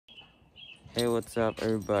Hey, what's up,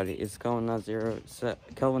 everybody? It's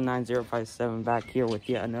Kelvin9057 back here with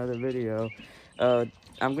yet another video. I'm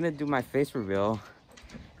gonna do my face reveal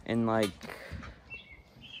in like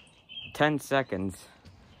 10 seconds.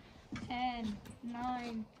 10,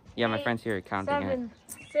 9, Yeah, 8, my friend's here counting 7,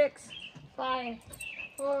 6, 5,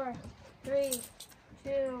 4, 3,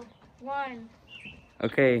 2, 1.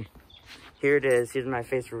 Okay, here it is. Here's my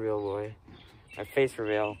face reveal, boy. My face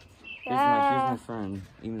reveal. Here's my friend,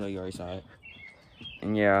 even though you already saw it.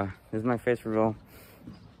 And yeah, this is my face reveal.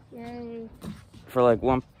 Yay. For like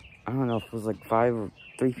I don't know if it was like 5 or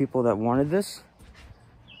 3 people that wanted this.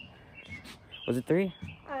 Was it 3?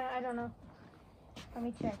 I don't know. Let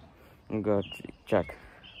me check. I'm gonna go check.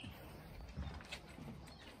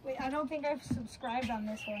 Wait, I don't think I've subscribed on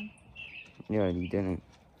this one. Yeah, you didn't.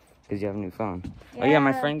 Because you have a new phone. Yeah. Oh yeah,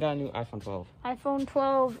 my friend got a new iPhone 12. iPhone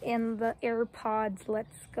 12 and the AirPods.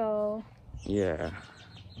 Let's go. Yeah.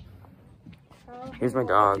 So, here's my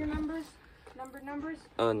dog. Your numbers? Numbers?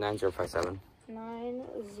 9057.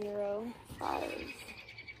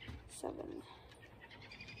 9057.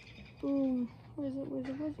 Boom. Where's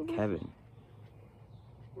it? Kevin.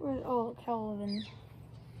 Oh, Kelvin.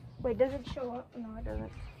 Wait, does it show up? No, it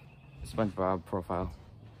doesn't. SpongeBob profile.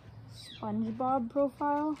 SpongeBob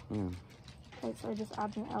profile? Yeah. Wait, so I just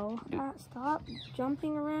add an L. Stop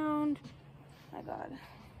jumping around. Oh my God.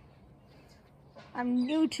 I'm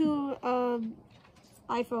new to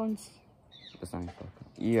iPhones. That's not fucking.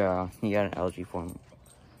 Yeah, he got an LG phone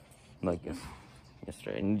like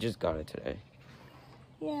yesterday, and he just got it today.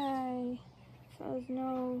 Yay. Says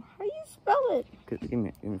no. How do you spell it? Give me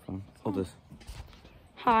a phone. Hold this.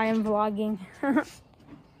 Hi, I'm vlogging.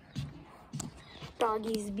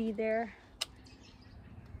 Doggies be there.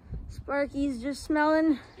 Sparky's just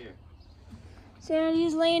smelling. Here.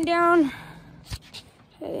 Sanity's laying down.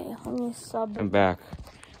 Hey, let me sub. I'm back.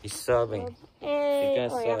 He's subbing. Hey. You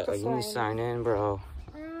guys you need to sign in, bro.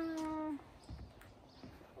 I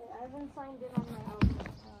haven't signed in on my album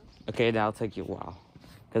account. Okay, that'll take you a while.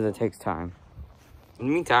 Because it takes time. In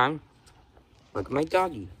the meantime, look at my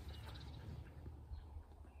doggy.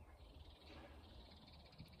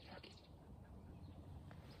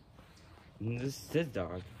 And this is his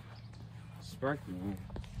dog. Sparky.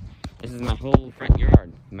 This is my whole front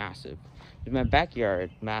yard. Massive. This is my backyard.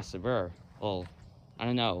 Massive. Oh, I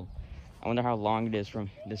don't know. I wonder how long it is from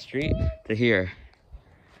the street to here.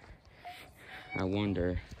 I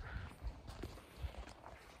wonder.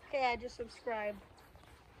 Okay, I just subscribed.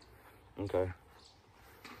 Okay.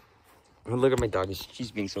 Oh, look at my dog. She's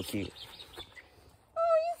being so cute.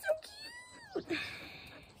 Oh, you're so cute.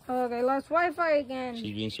 Okay, lost Wi-Fi again.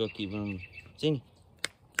 She's being so cute. Sing.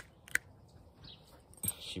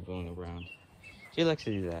 She's rolling around. She likes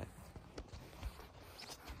to do that.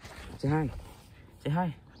 Say hi. Say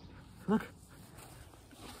hi. Look. Say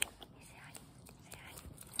hi.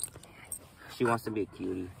 She wants to be a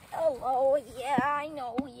cutie. Oh, yeah, I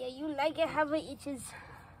know. Yeah, you like it how it itches.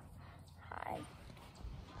 Hi.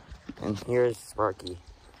 And here's Sparky.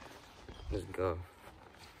 Let's go.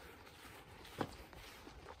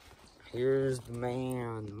 Here's the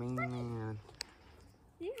man, the main man.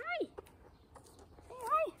 Say hi. Say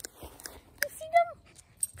hi. You see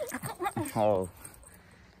them? Oh.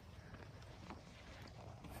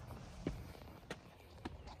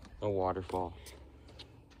 A waterfall.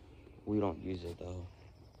 We don't use it though.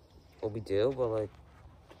 Well, we do, but like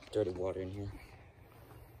dirty water in here.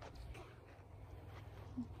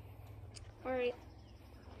 All right.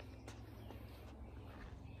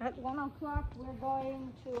 At 1 o'clock, we're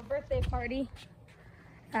going to a birthday party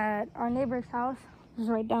at our neighbor's house. It's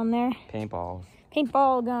right down there. Paintballs.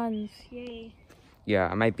 Paintball guns. Yay. Yeah,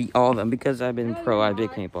 I might beat all of them because I've been pro at big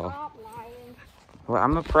paintball. Well,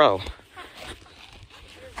 I'm a pro. You're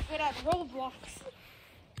good at Roblox.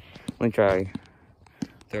 Let me try.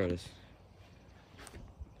 Throw this.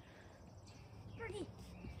 Get it.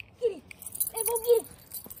 Hey, go get it.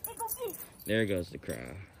 Hey, go get it. There goes the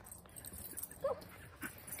crowd. Go.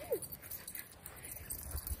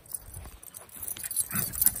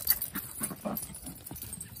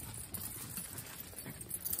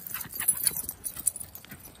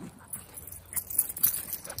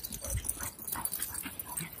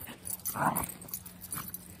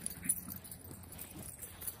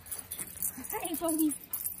 Hey, buddy.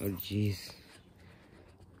 Oh, jeez.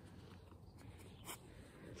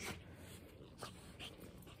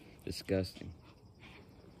 Disgusting.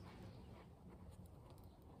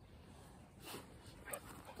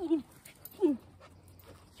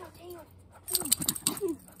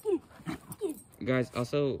 Guys,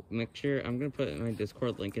 also make sure I'm gonna put my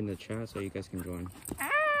Discord link in the chat so you guys can join. Ah!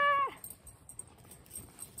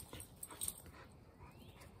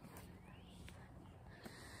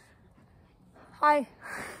 Hi.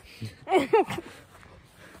 This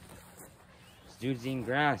dude's eating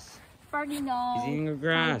grass. Sparky, no. He's eating her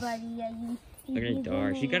grass. Hi, buddy. Yeah, Look at her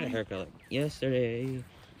daughter. She got a haircut like yesterday.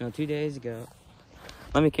 No, 2 days ago.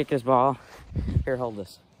 Let me kick this ball. Here, hold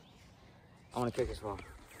this. I want to kick this ball.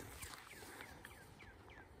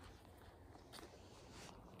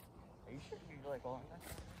 Are you sure you like all that?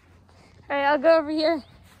 Alright, I'll go over here.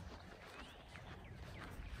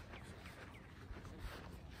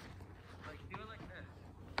 Like, do it like this.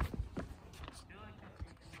 Do it like this.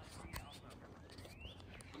 You can, like, see it also.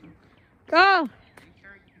 Go. Are you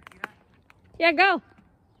sure you can see that? Yeah, go.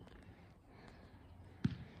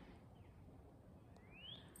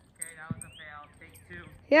 Okay, that was a fail. Take 2.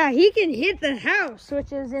 Yeah, he can hit the house,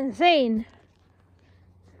 which is insane.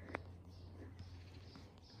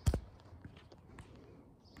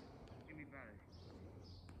 Give me better.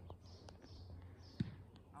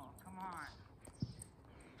 Oh, come on.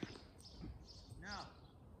 No.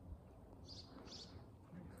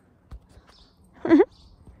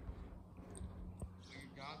 Your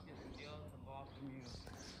dog just steals the ball from you.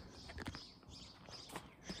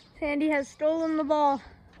 Sandy has stolen the ball.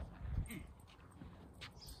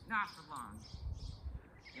 Not for long.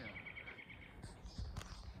 Yeah.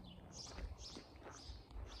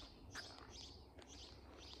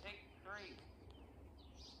 Take 3.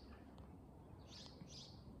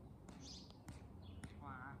 Come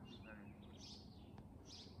on, I have to do better.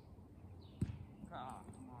 Oh,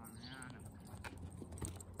 come on, man.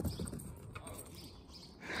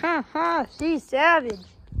 Ha ha, she's savage.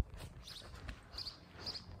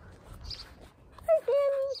 Hi, Sandy.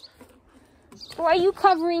 Why are you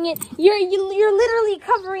covering it? You're literally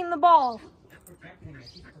covering the ball. Protecting it.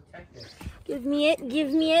 Keep protected. Give me it.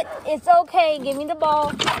 Give me it. It's okay. Give me the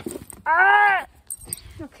ball. Ah.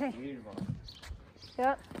 Okay. You need a ball.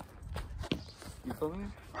 Yep. You filming me?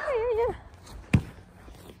 Yeah.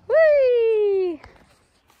 Whee!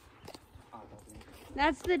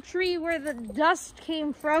 That's the tree where the dust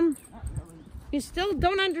came from. You still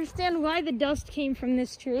don't understand why the dust came from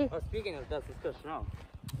this tree. Oh, speaking of dust, let's go snow.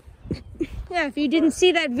 Yeah, if you didn't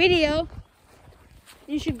see that video,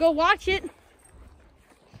 you should go watch it.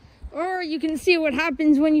 Or you can see what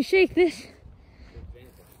happens when you shake this.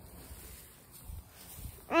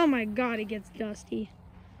 Oh my god, it gets dusty.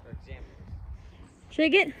 For example.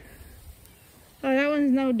 Shake it. Oh, that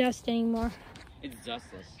one's no dust anymore. It's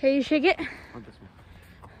dustless. Here, you shake it. Want this one?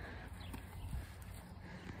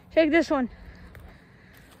 Shake this one.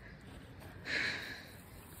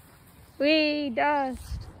 Wee, dust.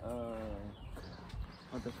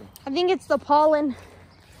 Want this one? I think it's the pollen.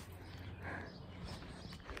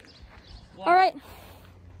 What? All right.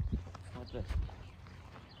 What's this?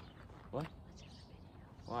 What?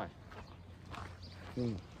 Why?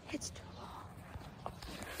 It's too long.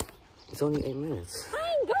 It's only 8 minutes.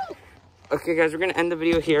 Fine, go. Okay, guys, we're gonna end the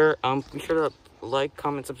video here. Be sure to like,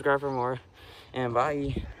 comment, subscribe for more, and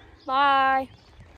bye. Bye.